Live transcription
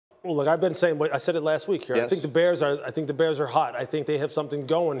Well, look, I've been saying, I said it last week here. Yes. I think the Bears are hot. I think they have something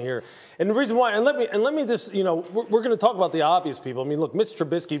going here. And the reason why, and let me just, we're going to talk about the obvious people. I mean, look, Mitch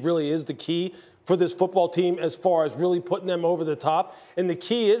Trubisky really is the key for this football team as far as really putting them over the top. And the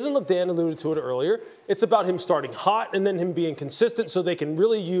key is, and look, Dan alluded to it earlier, it's about him starting hot and then him being consistent so they can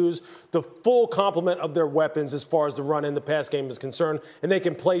really use the full complement of their weapons as far as the run and the pass game is concerned, and they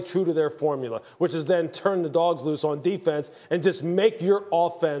can play true to their formula, which is then turn the dogs loose on defense and just make your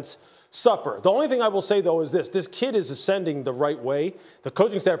offense suffer. The only thing I will say, though, is this kid is ascending the right way. The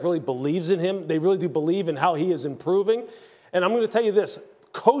coaching staff really believes in him. They really do believe in how he is improving. And I'm going to tell you this.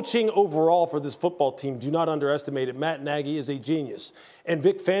 Coaching overall for this football team, do not underestimate it. Matt Nagy is a genius. And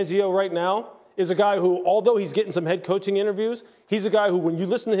Vic Fangio right now is a guy who, although he's getting some head coaching interviews, he's a guy who, when you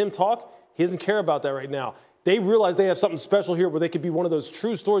listen to him talk, he doesn't care about that right now. They realize they have something special here where they could be one of those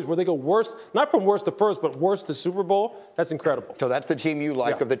true stories where they go worst, not from worst to first, but worst to Super Bowl. That's incredible. So that's the team you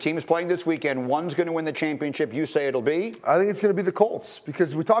like. Yeah. Of the teams playing this weekend, one's going to win the championship. You say it'll be? I think it's going to be the Colts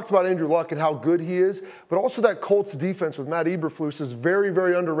because we talked about Andrew Luck and how good he is, but also that Colts defense with Matt Eberflus is very,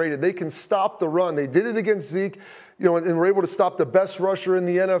 very underrated. They can stop the run. They did it against Zeke. And were able to stop the best rusher in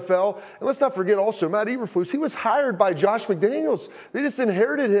the NFL. And let's not forget also, Matt Eberflus, he was hired by Josh McDaniels. They just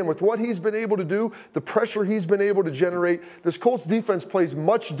inherited him with what he's been able to do, the pressure he's been able to generate. This Colts defense plays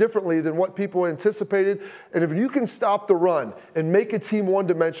much differently than what people anticipated. And if you can stop the run and make a team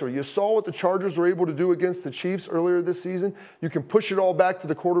one-dimensional, you saw what the Chargers were able to do against the Chiefs earlier this season. You can push it all back to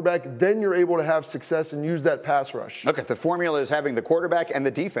the quarterback. Then you're able to have success and use that pass rush. Look, if the formula is having the quarterback and the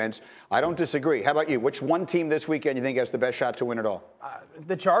defense, I don't disagree. How about you? Which one team this weekend you think has the best shot to win it all?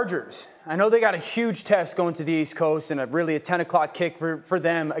 The Chargers. I know they got a huge test going to the East Coast and really a 10 o'clock kick for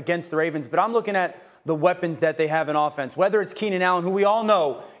them against the Ravens, but I'm looking at the weapons that they have in offense, whether it's Keenan Allen, who we all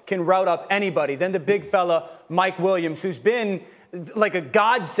know can route up anybody, then the big fella Mike Williams, who's been like a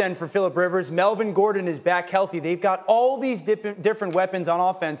godsend for Phillip Rivers. Melvin Gordon is back healthy. They've got all these different weapons on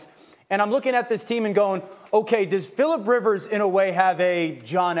offense. And I'm looking at this team and going, okay, does Phillip Rivers in a way have a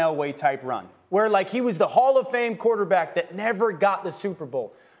John Elway type run? Where like he was the Hall of Fame quarterback that never got the Super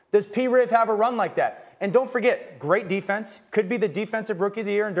Bowl. Does P. Riv have a run like that? And don't forget, great defense. Could be the defensive rookie of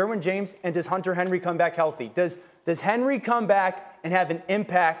the year in Derwin James. And does Hunter Henry come back healthy? Does Henry come back and have an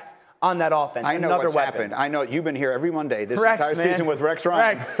impact on that offense? I know what's happened. I know you've been here every Monday this Rex, entire man. season with Rex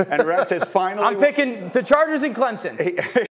Ryan. And Rex has finally... I'm picking the Chargers and Clemson.